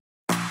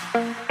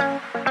Akon,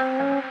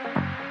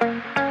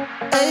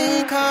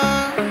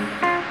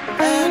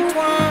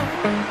 Antoine.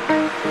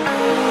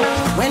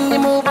 When you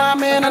move,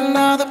 I'm in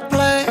another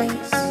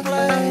place.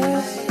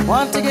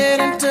 Want to get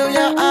into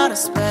your outer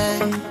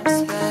space.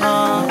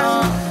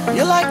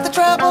 You like the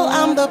treble,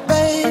 I'm the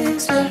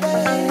bass.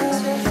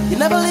 You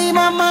never leave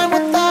my mind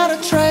without a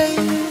trace.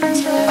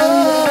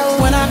 Oh,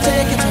 when I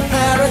take you to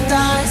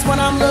paradise, when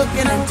I'm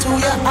looking into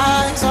your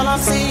eyes, all I'm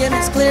seeing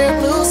is clear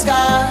blue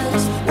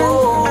skies.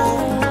 Whoa,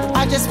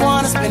 I just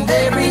wanna spend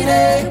every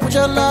day with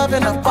your love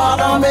and a fall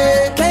on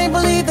me. Can't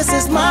believe this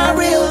is my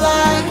real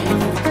life.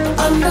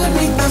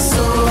 Underneath the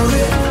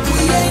story,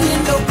 we ain't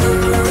in no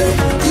hurry.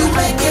 You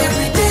make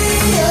every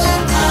day a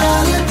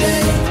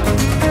holiday.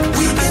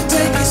 We can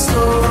take it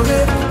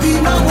slowly, be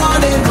my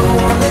one and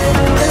only.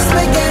 Let's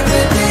make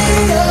every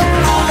day a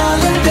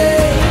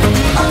holiday,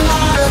 a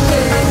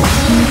holiday.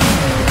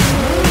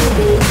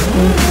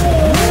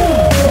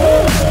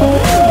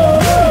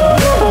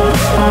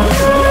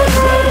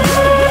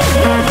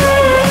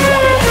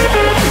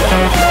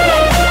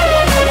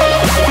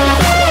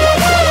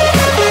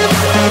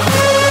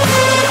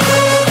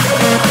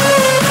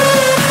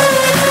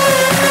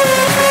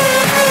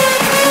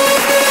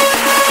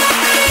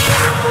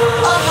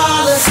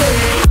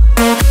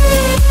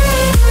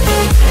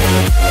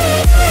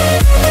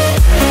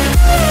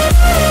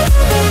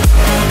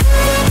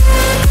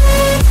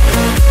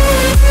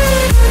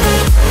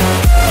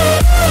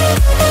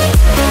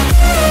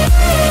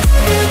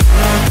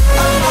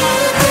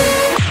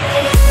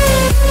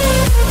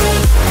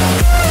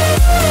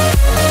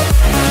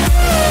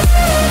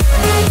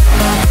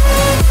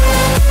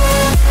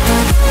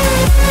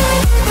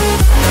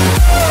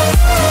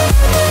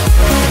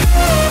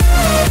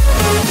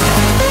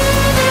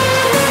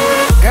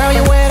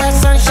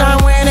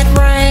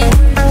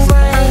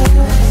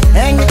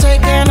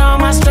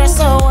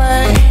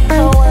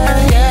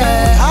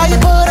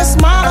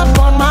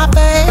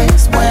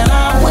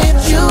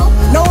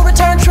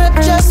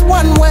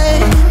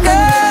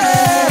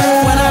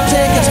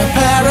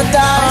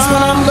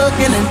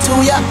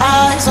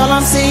 All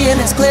I'm seeing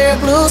is clear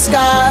blue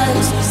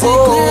skies.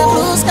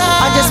 Oh,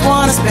 I just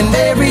wanna spend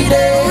every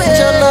day with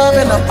your love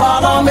and a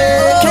fall on me.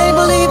 Can't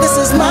believe this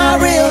is my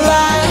real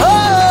life. Oh,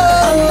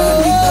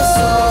 underneath the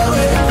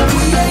story,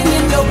 we ain't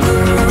in no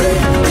hurry.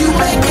 You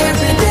make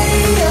every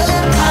day a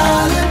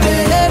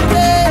holiday.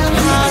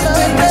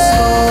 Take it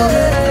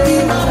slowly, be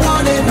my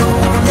one and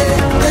only.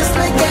 Let's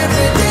make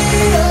every day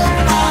a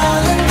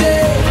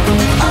holiday,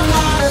 a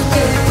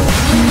holiday.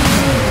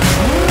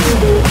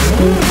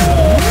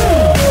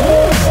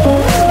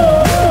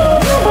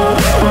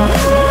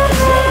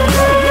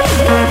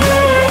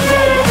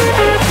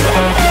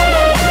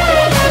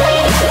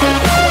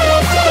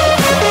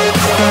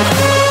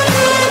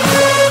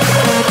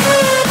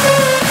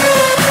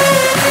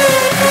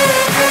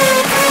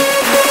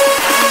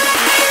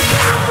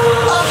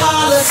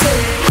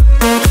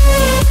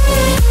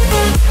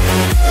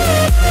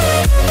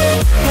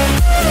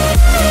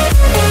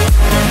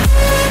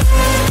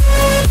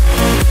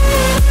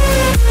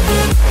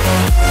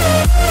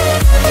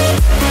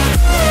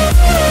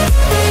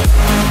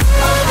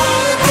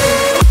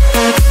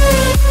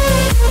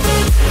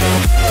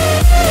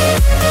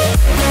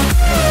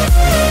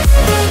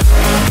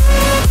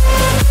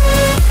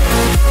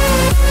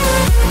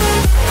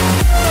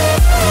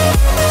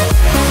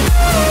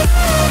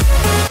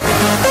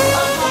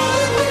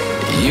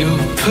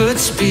 Put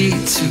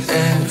speed to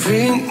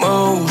every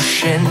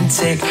motion.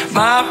 Take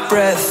my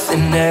breath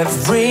in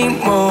every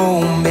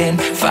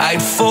moment.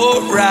 Fight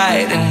for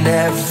right in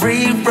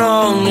every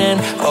wrong.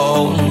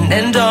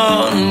 And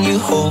on you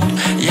hold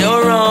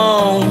your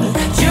own.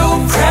 You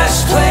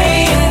press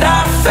play and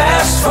I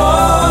fast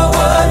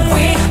forward.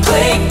 We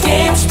play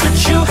games but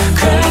you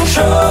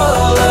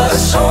control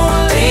us.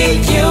 Only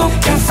you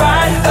can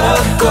find a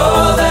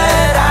goal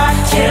that I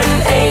can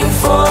aim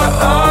for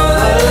all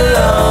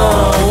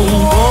alone.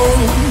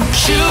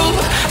 You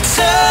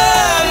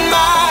turn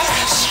my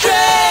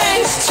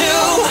strength to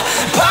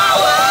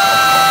power.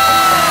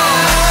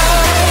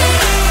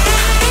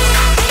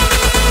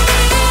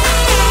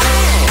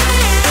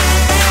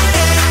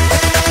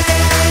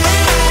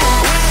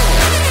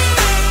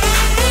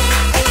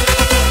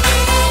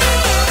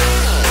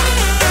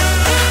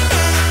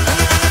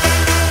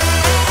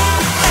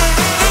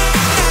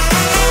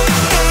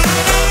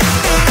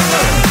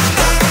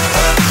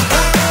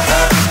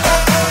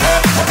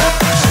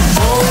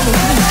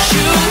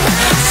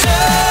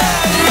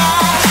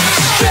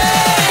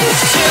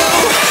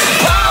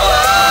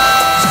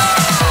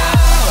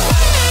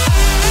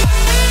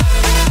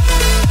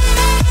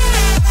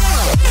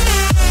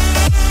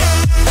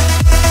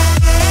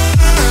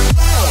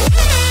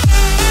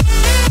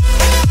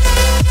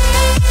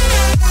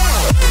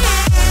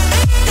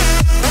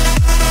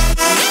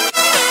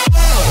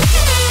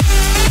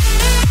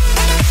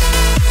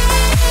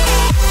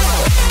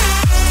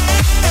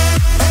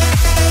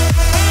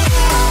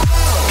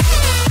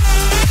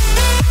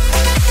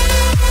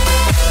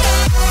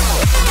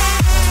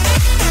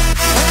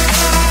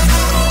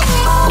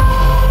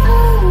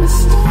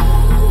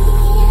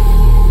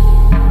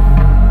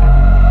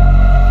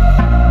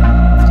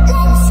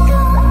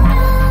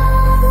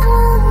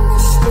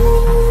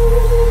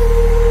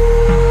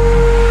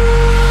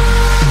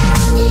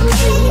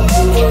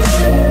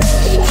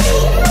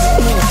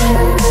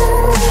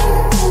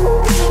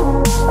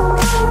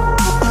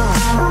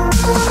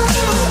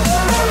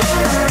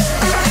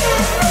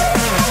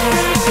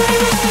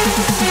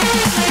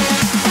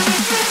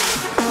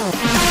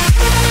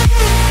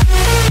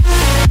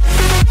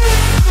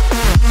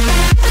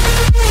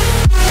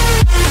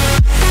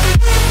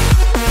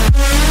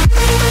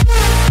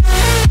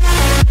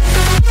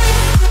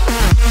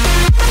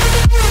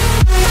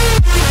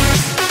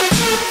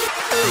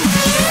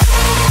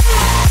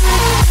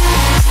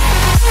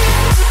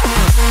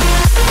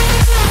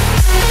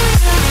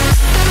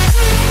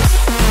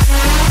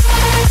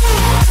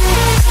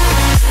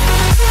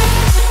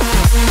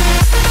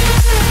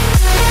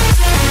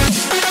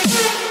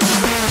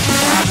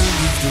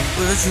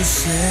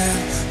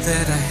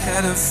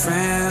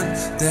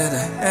 that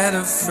I had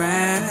a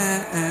friend,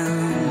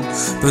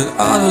 but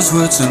all those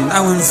words are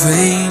now in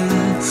vain.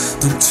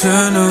 Don't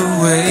turn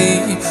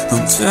away,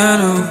 don't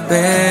turn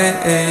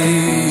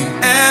away.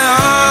 And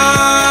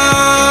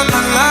all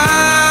my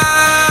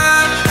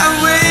life I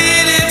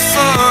waited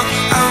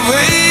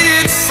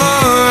for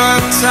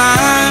our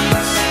time.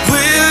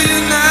 We'll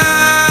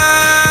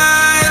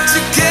unite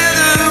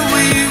together,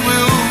 we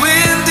will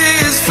win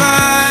this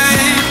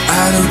fight.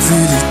 I don't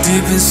really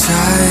deep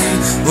inside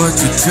what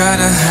you try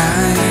to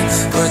hide,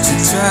 what you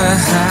try to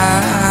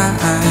hide.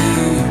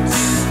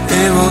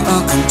 It will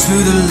all come to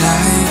the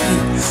light.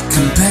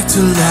 Come back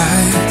to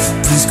life,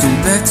 please come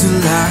back to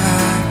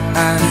life.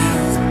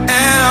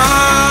 And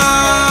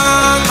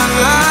all my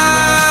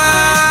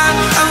life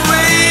I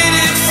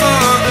waited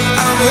for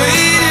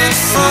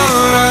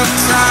our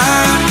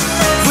time.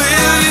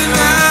 We'll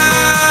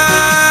unite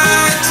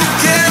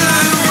together,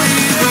 we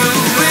will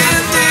win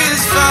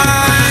this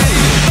fight.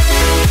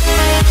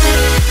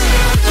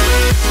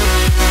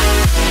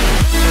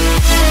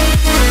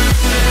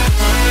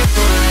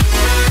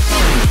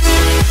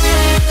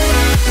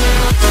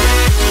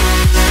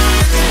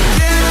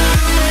 Together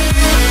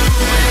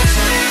we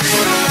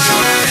will win this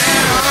fight.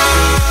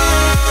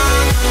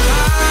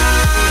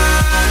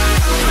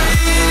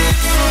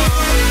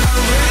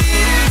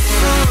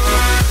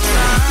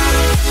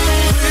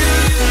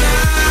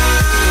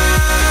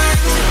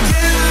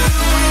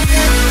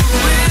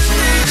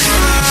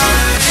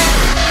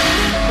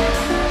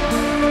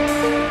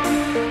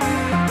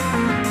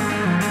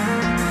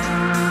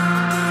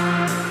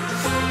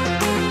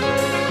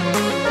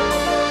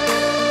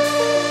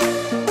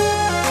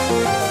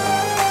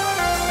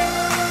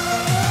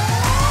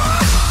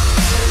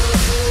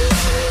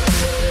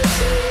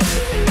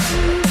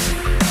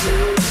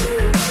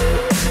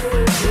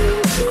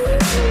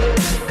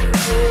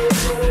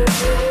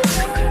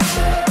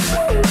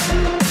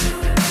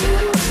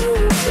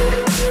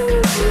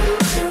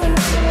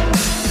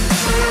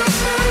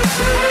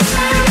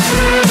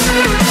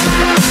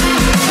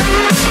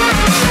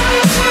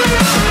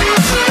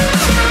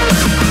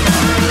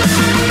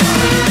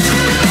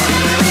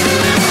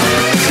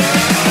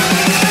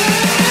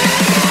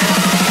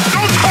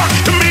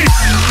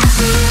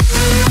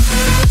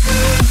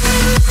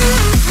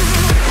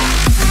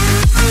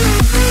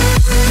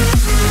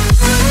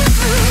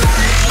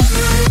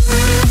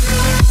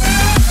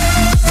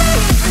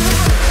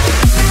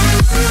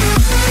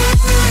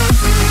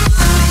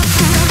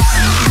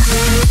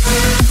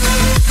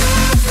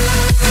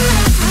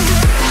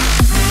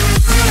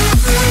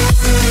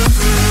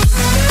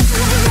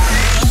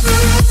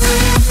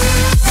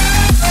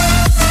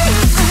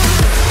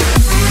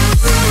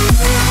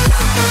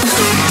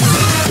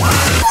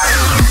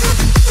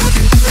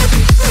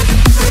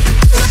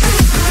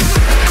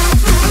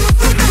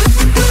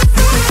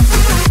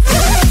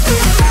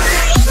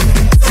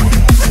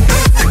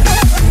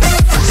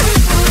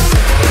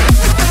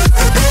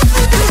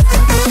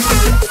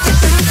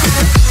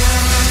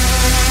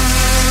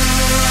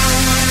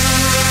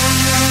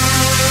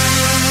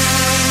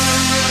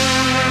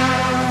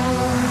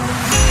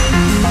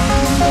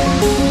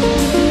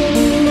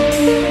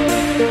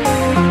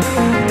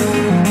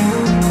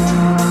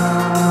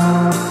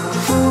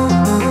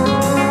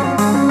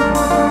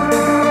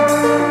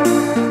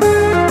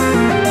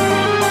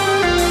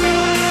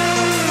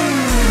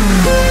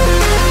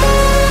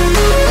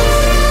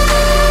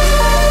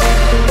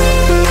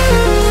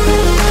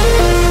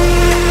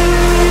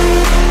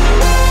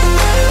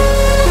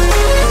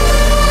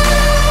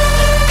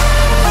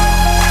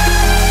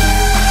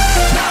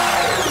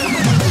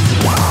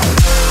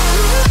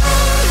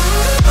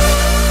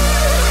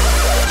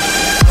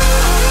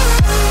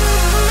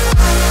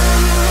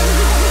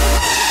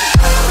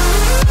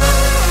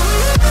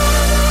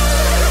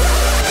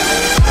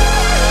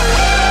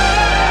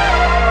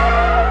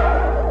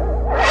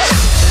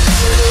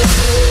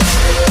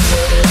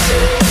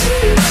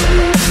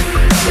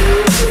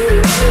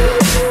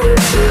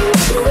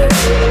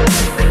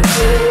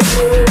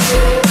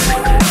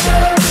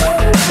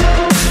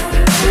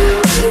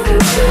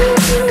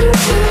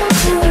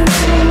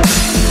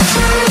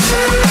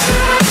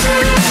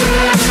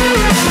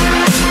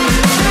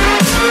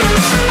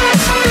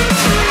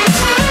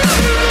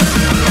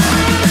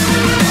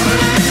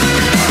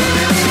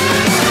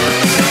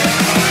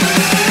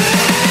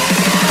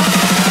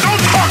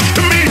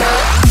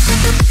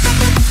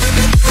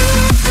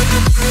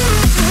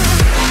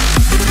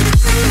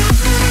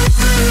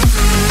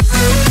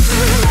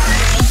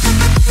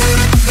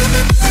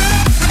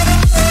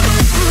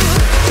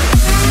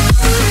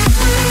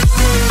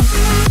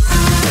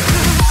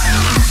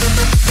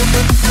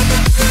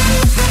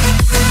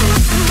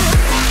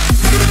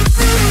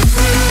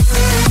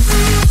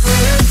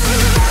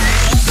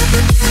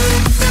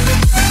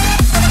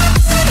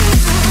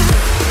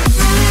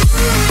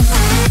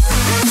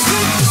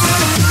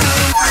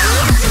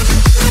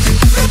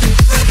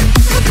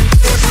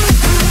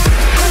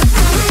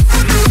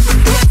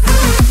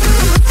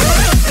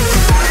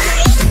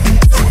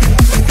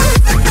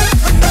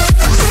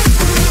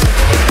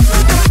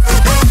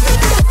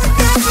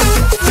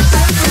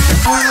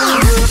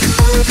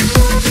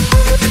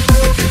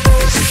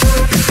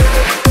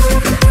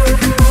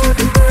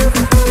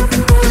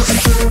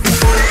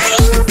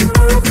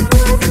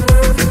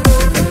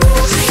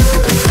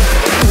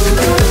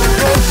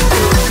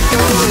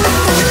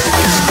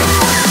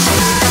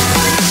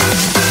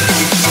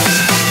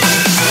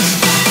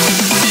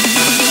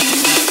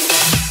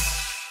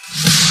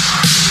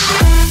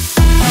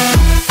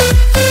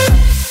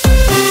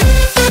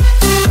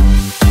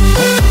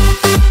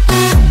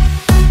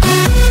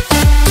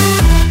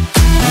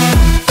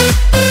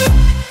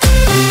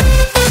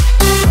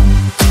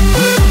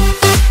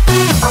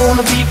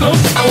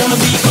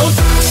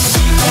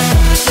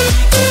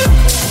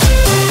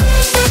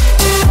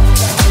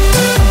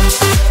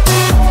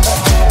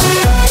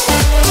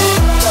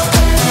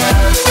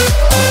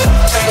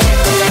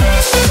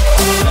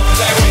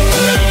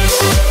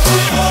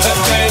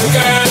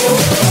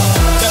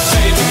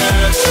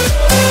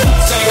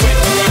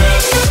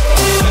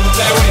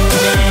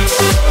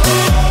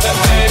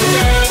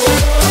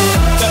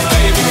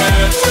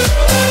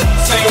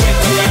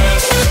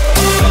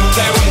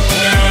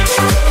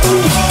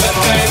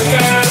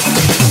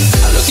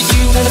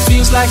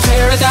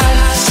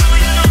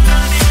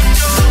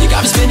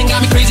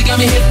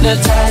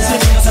 hypnotizing.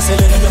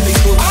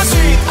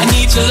 I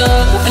need your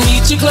love, I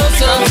need you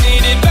closer. I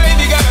need it,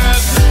 baby girl.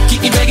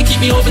 Keep me begging, keep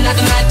me hoping that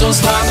the night don't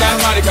stop. I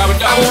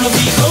wanna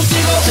be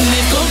contigo and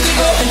live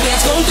contigo and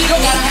dance contigo.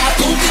 Gotta have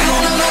contigo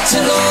una noche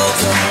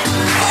loca.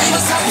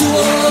 Vamos a tu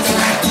boca.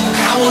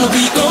 I wanna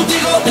be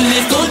contigo and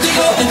live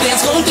contigo and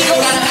dance contigo.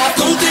 Gotta have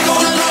contigo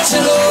una noche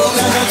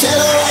loca.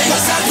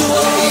 Vamos a tu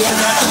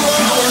boca.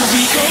 I wanna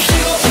be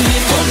contigo and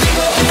live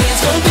contigo and dance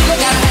contigo.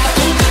 Gotta have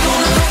contigo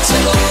una noche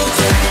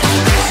loca.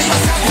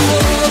 Vamos a tu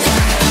boca.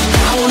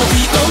 I wanna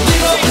be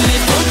contigo and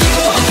live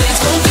contigo and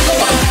dance contigo.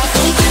 Gotta have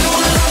contigo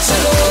una noche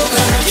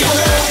loca.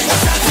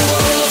 Vamos a tu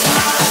boca.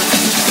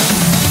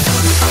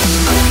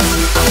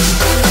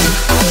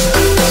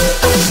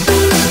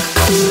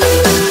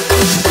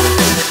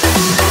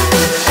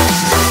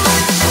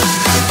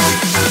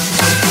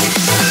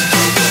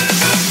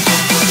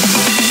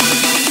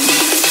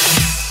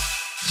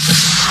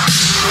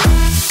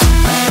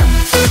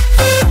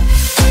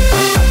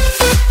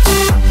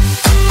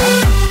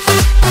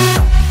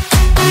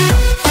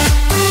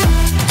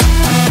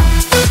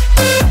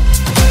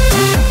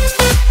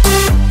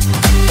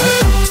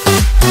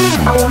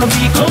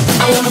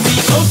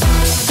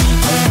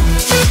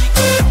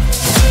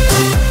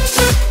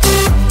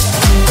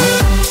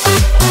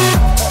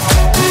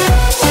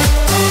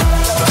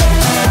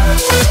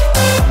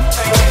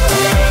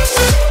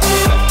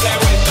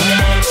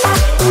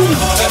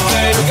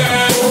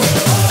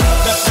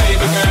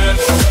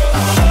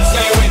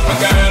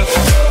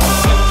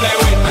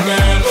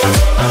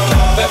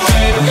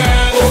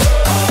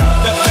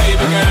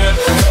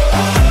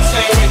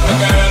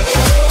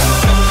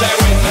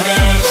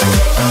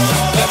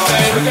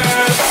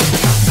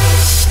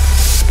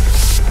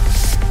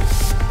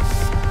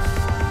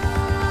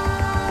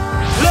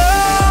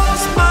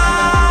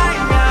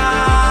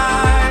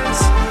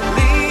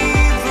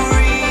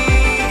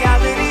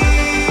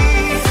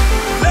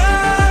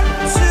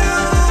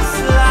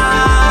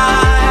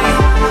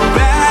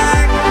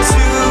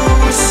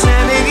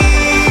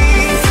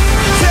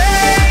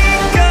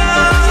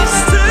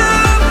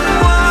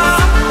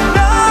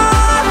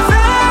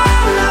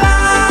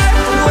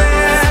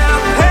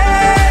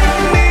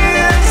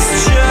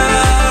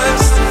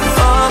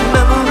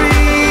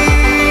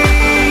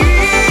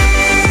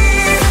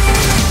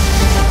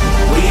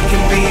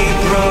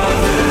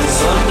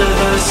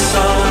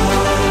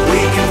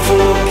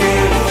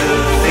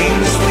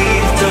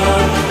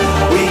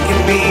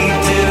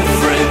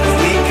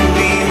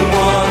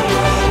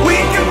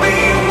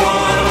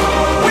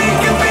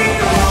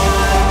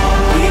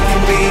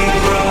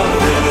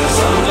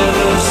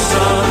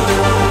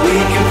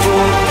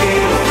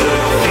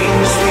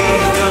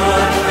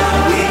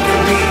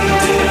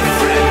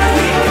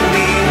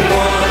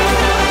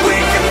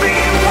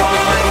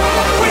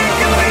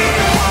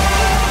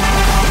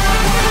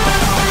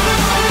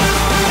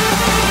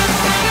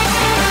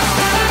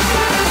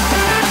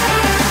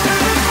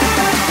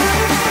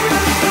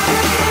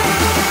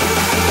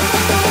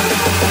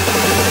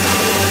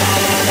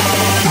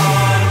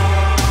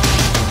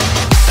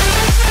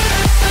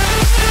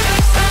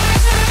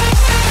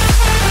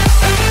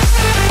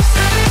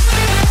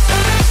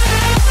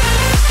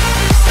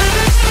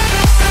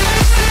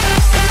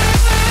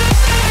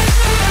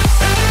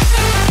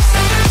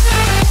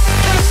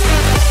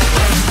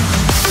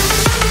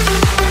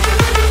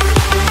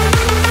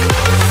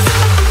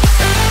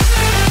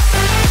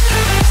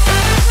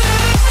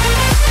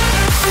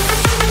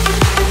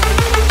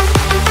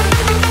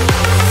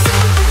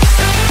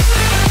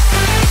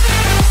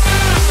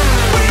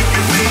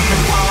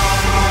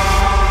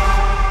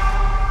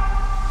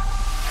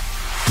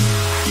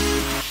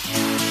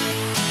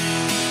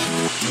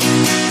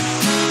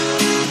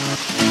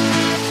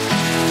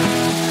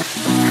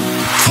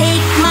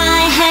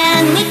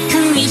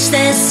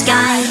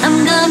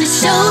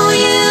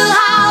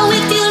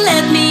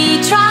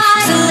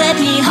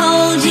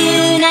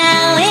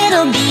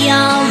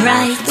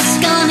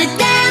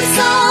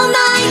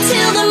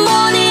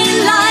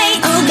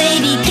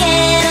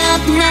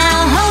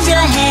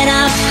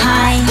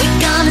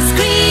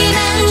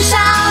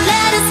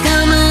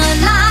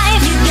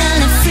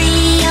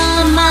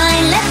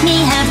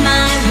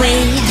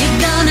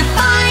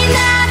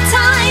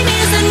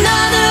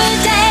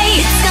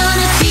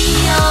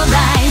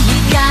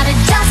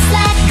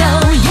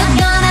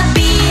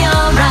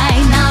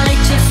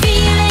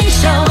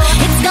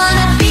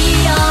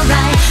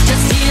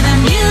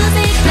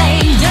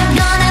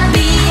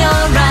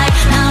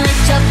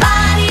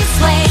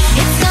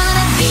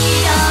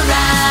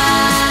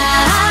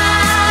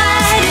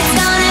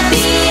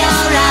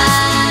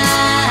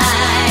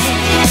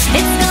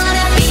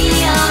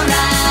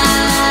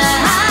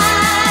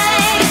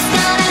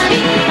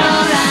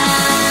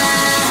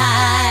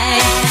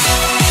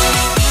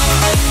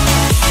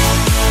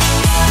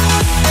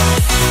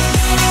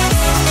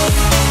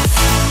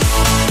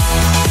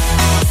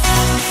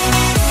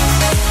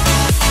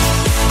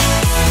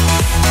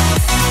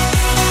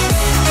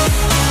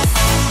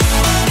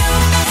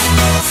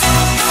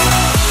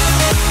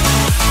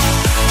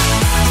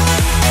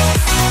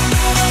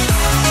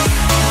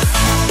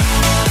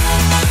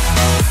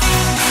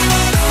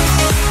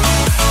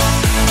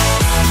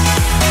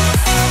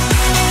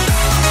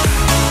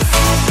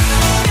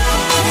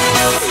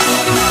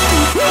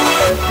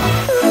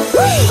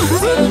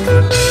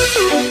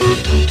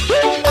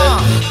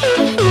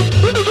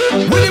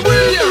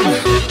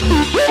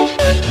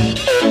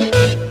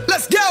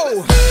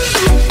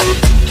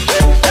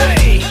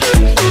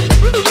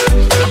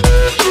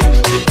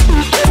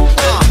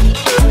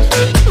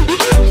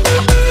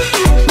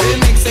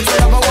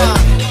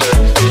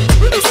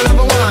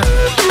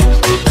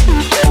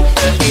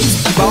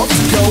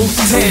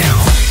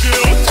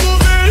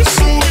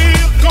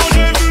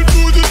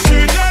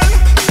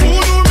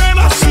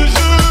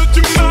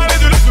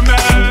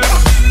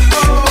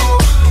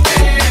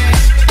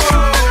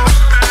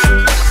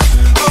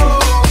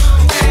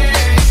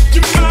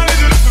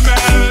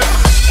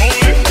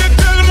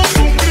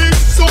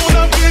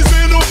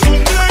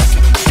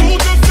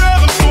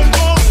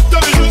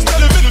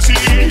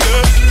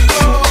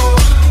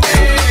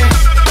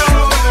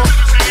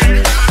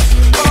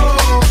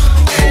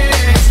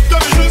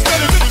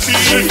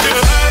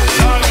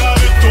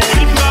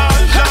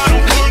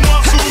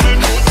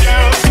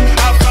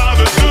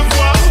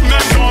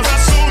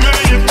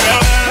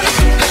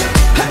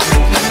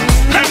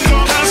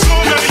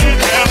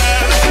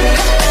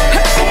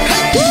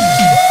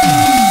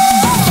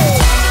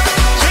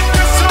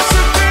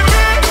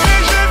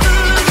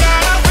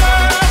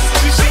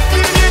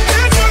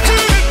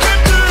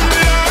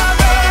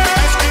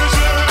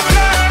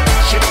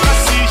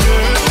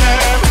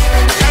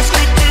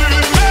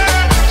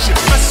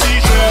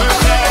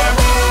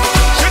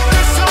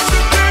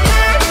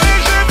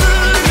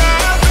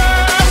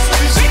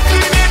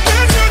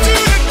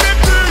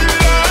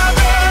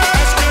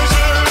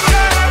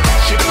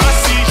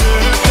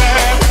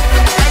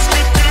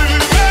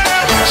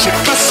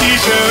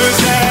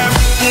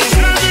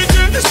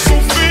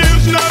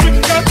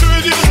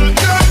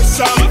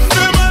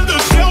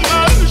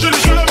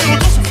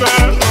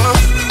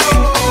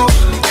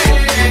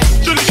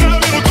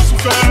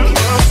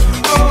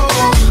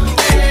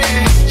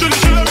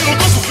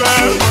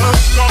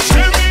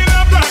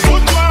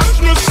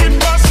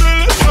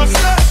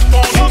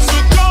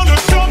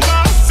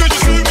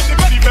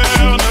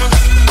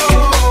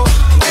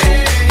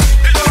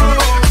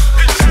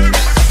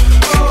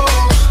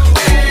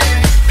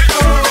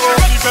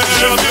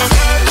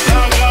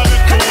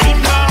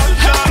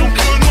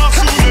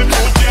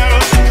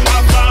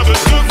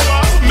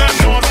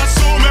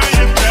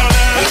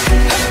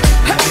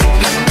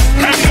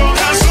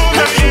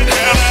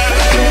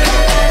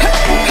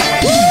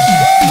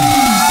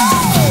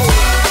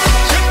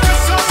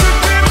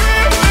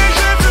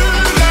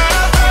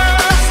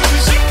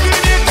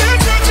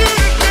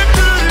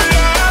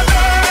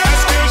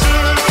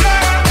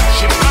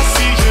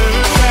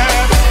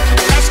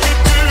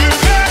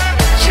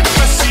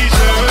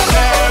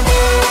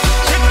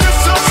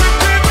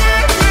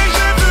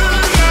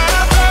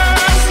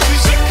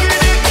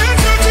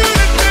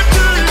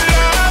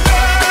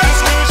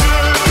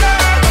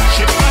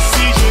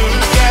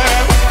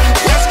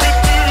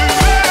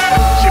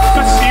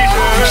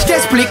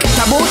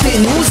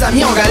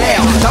 amis en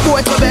galère. T'as beau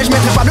être belge, je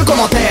mettrai pas de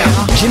commentaires.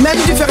 J'ai même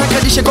dû faire un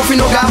crédit chez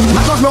Confinoga.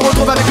 Maintenant je me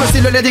retrouve avec le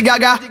style de Lady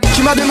Gaga.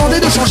 Tu m'as demandé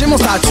de changer mon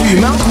statut,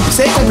 mais en couple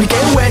c'est compliqué,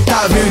 ouais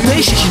t'as vu.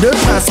 Tes chichis de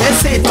princesse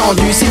c'est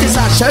tendu. Si t'es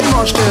sage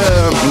seulement je te...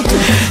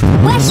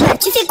 Wesh,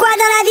 tu fais quoi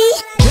dans la vie?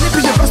 Je n'ai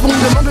plus de place pour une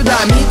demande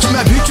d'amis. Tu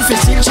m'as vu, tu fais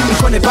style, tu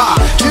me connais pas.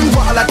 Tu me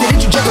vois à la télé,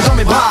 tu te jettes dans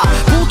mes bras.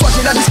 Pour toi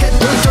j'ai la disquette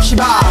de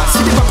Toshiba. Si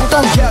t'es pas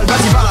content, gueule,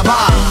 vas-y va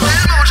là-bas.